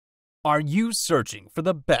Are you searching for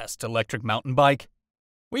the best electric mountain bike?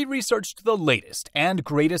 We researched the latest and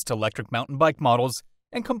greatest electric mountain bike models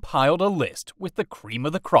and compiled a list with the cream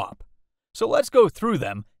of the crop. So let's go through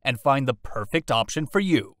them and find the perfect option for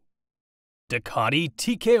you. DUCATI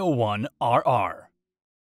TK01RR.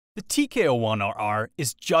 The TK01RR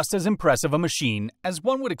is just as impressive a machine as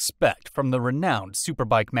one would expect from the renowned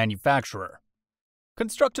superbike manufacturer.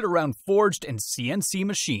 Constructed around forged and CNC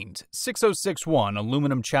machined 6061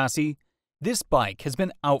 aluminum chassis, this bike has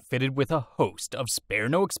been outfitted with a host of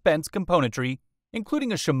spare-no-expense componentry,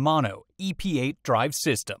 including a Shimano EP8 drive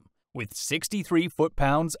system with 63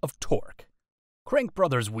 foot-pounds of torque, Crank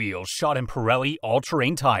Brothers wheels shot in Pirelli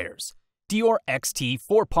all-terrain tires, Dior XT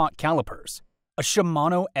 4-pot calipers, a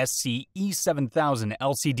Shimano SC E7000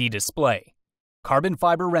 LCD display, carbon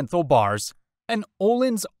fiber Renthal bars, an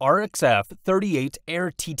Öhlins RXF 38 Air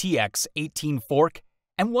TTX 18 fork,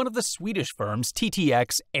 and one of the Swedish firm's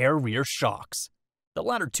TTX Air rear shocks, the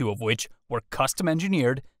latter two of which were custom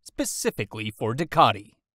engineered specifically for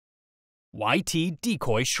DUCATI. YT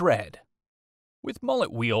DECOY Shred. With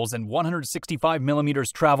mullet wheels and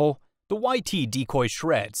 165mm travel, the YT DECOY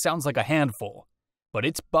Shred sounds like a handful, but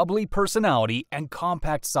its bubbly personality and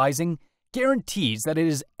compact sizing guarantees that it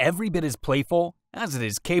is every bit as playful as it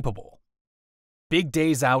is capable. Big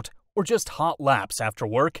days out or just hot laps after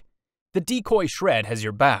work, the DECOY Shred has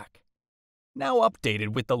your back. Now updated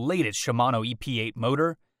with the latest Shimano EP8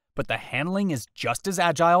 motor, but the handling is just as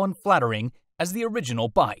agile and flattering as the original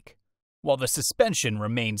bike, while the suspension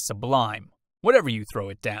remains sublime, whatever you throw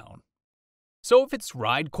it down. So if it's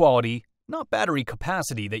ride quality, not battery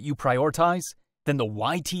capacity that you prioritize, then the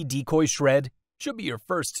YT DECOY Shred should be your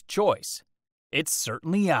first choice. It's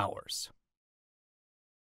certainly ours.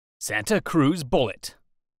 Santa Cruz BULLIT.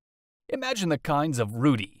 Imagine the kinds of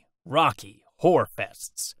rooty, rocky horror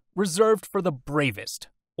fests reserved for the bravest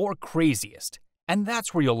or craziest, and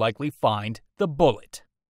that's where you'll likely find the BULLIT.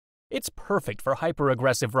 It's perfect for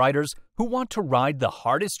hyper-aggressive riders who want to ride the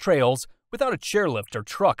hardest trails without a chairlift or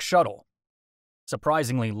truck shuttle.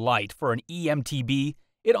 Surprisingly light for an e-MTB,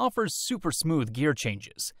 it offers super smooth gear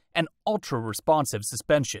changes and ultra-responsive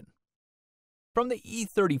suspension. From the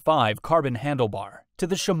E35 carbon handlebar to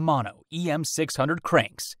the Shimano EM600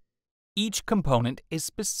 cranks, each component is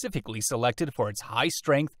specifically selected for its high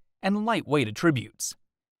strength and lightweight attributes.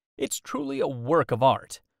 It's truly a work of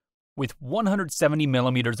art. With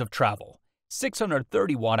 170mm of travel,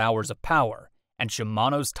 630 watt-hours of power, and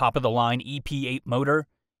Shimano's top-of-the-line EP8 motor,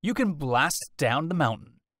 you can blast down the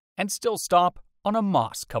mountain and still stop on a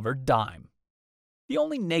moss-covered dime. The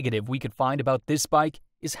only negative we could find about this bike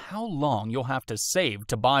is how long you'll have to save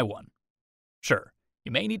to buy one. Sure,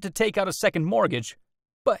 you may need to take out a second mortgage,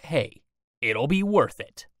 but hey, it'll be worth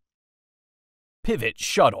it. Pivot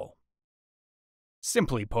Shuttle.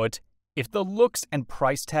 Simply put, if the looks and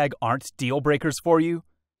price tag aren't deal breakers for you,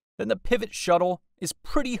 then the Pivot Shuttle is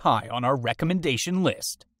pretty high on our recommendation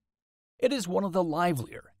list. It is one of the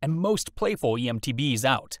livelier and most playful e-MTBs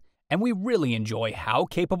out, and we really enjoy how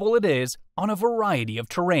capable it is on a variety of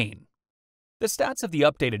terrain. The stats of the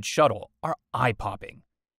updated Shuttle are eye-popping.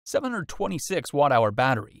 726 watt-hour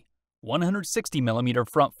battery, 160mm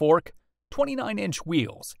front fork, 29-inch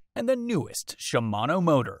wheels, and the newest Shimano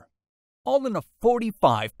motor. All in a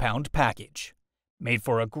 45-pound package. Made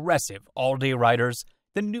for aggressive all-day riders,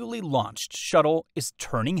 the newly launched Shuttle is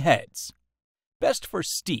turning heads. Best for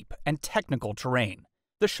steep and technical terrain,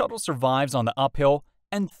 the Shuttle survives on the uphill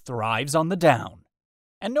and thrives on the down.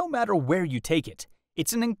 And no matter where you take it,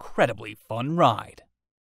 it's an incredibly fun ride.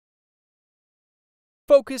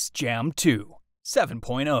 Focus Jam 2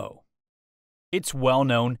 7.0. It's well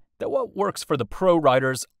known that what works for the pro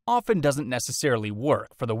riders often doesn't necessarily work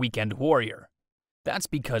for the weekend warrior. That's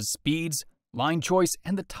because speeds, line choice,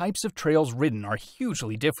 and the types of trails ridden are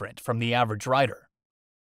hugely different from the average rider.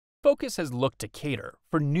 Focus has looked to cater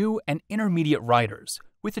for new and intermediate riders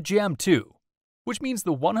with the Jam 2, which means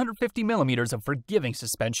the 150mm of forgiving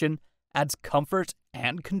suspension adds comfort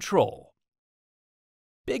and control.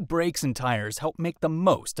 Big brakes and tires help make the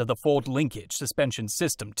most of the fold linkage suspension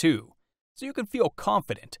system too, so you can feel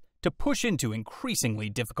confident to push into increasingly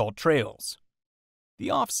difficult trails.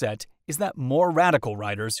 The offset is that more radical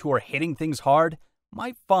riders who are hitting things hard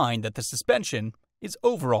might find that the suspension is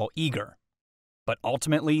overall eager. But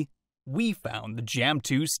ultimately, we found the Jam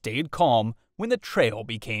 2 stayed calm when the trail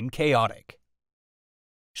became chaotic.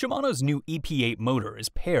 Shimano's new EP8 motor is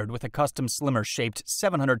paired with a custom slimmer-shaped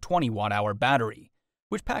 720 watt-hour battery,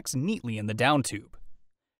 which packs neatly in the down tube.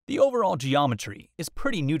 The overall geometry is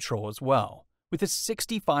pretty neutral as well, with a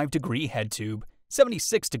 65-degree head tube,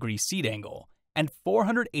 76-degree seat angle, and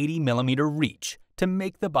 480mm reach to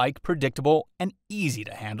make the bike predictable and easy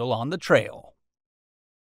to handle on the trail.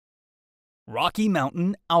 Rocky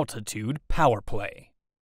Mountain Altitude POWERPLAY.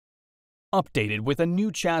 Updated with a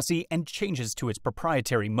new chassis and changes to its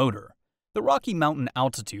proprietary motor, the Rocky Mountain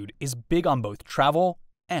Altitude is big on both travel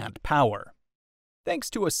and power.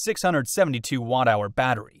 Thanks to a 672 watt-hour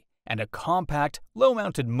battery and a compact,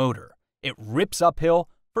 low-mounted motor, it rips uphill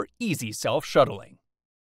for easy self-shuttling.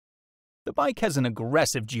 The bike has an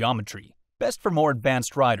aggressive geometry, best for more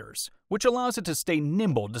advanced riders, which allows it to stay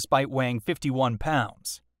nimble despite weighing 51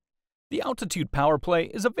 pounds. The Altitude POWERPLAY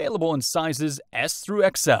is available in sizes S through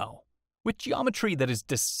XL, with geometry that is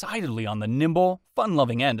decidedly on the nimble,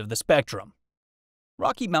 fun-loving end of the spectrum.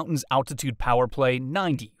 Rocky Mountain's Altitude POWERPLAY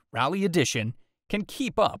 90 Rally Edition can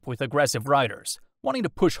keep up with aggressive riders wanting to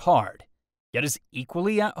push hard, yet is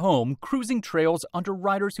equally at home cruising trails under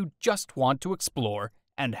riders who just want to explore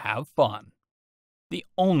and have fun. The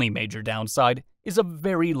only major downside is a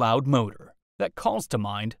very loud motor that calls to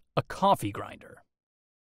mind a coffee grinder.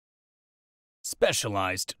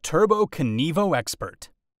 Specialized Turbo KENEVO Expert.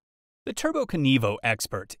 The Turbo KENEVO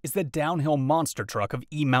Expert is the downhill monster truck of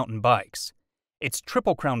e-mountain bikes, its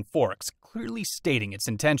triple crown forks clearly stating its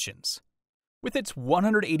intentions. With its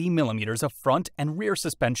 180 mm of front and rear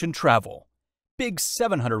suspension travel, big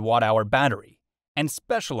 700 watt-hour battery, and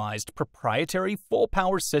specialized proprietary full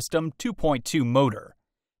power system 2.2 motor,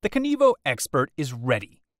 the KENEVO Expert is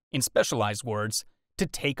ready, in specialized words, to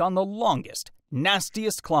take on the longest,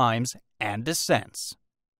 nastiest climbs and descents.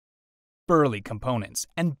 Burly components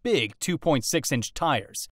and big 2.6-inch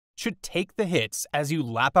tires should take the hits as you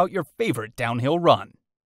lap out your favorite downhill run.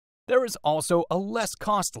 There is also a less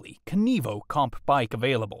costly KENEVO comp bike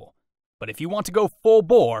available, but if you want to go full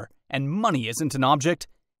bore and money isn't an object,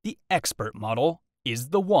 the Expert model is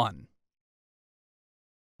the one.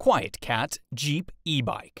 QuietKat Jeep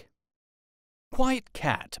e-bike.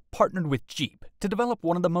 QuietKat partnered with Jeep to develop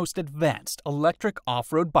one of the most advanced electric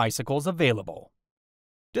off-road bicycles available.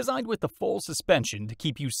 Designed with the full suspension to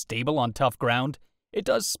keep you stable on tough ground, it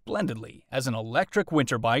does splendidly as an electric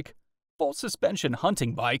winter bike, full suspension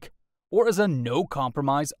hunting bike, or as a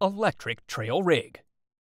no-compromise electric trail rig.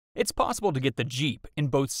 It's possible to get the Jeep in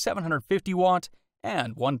both 750 watt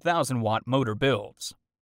and 1000 watt motor builds,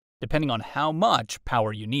 depending on how much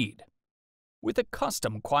power you need. With a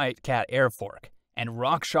custom QuietKat air fork and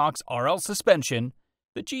RockShox RL suspension,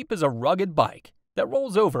 the Jeep is a rugged bike that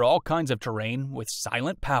rolls over all kinds of terrain with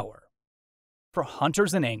silent power. For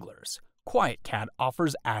hunters and anglers, QuietKat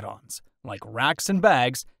offers add-ons like racks and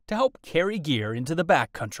bags to help carry gear into the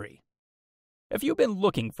backcountry. If you've been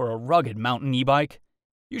looking for a rugged mountain e-bike,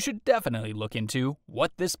 you should definitely look into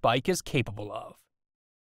what this bike is capable of.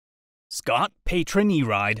 Scott PATRON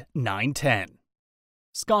ERIDE 910.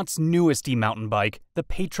 Scott's newest e-mountain bike, the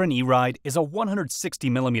PATRON ERIDE, is a 160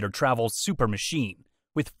 mm travel super machine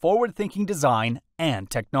with forward-thinking design and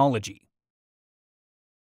technology.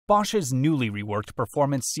 Bosch's newly reworked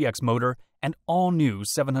Performance CX motor and all-new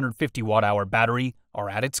 750 watt-hour battery are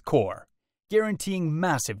at its core, guaranteeing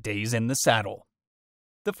massive days in the saddle.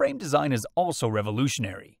 The frame design is also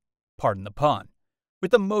revolutionary, pardon the pun,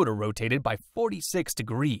 with the motor rotated by 46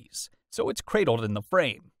 degrees, so it's cradled in the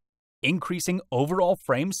frame, increasing overall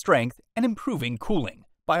frame strength and improving cooling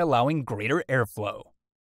by allowing greater airflow.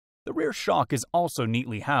 The rear shock is also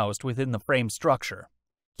neatly housed within the frame structure,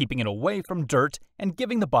 keeping it away from dirt and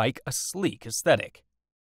giving the bike a sleek aesthetic.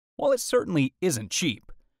 While it certainly isn't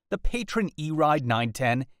cheap, the PATRON ERIDE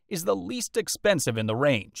 910 is the least expensive in the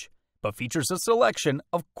range, but features a selection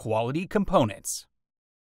of quality components.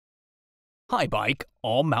 HAIBIKE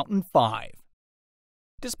All-Mountain 5.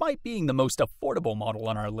 Despite being the most affordable model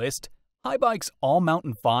on our list, HAIBIKE's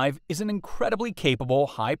All-Mountain 5 is an incredibly capable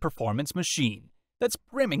high-performance machine that's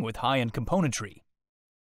brimming with high-end componentry.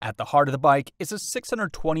 At the heart of the bike is a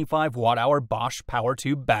 625 watt-hour Bosch power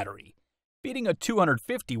tube battery, feeding a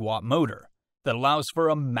 250 watt motor that allows for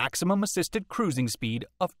a maximum assisted cruising speed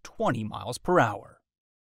of 20 miles per hour.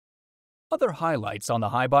 Other highlights on the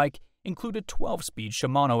HAIBIKE include a 12-speed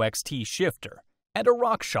Shimano XT shifter and a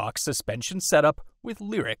RockShox suspension setup with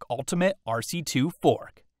Lyric Ultimate RC2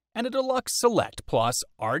 fork and a Deluxe Select Plus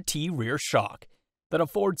RT rear shock that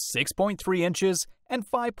affords 6.3 inches and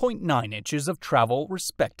 5.9 inches of travel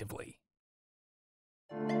respectively.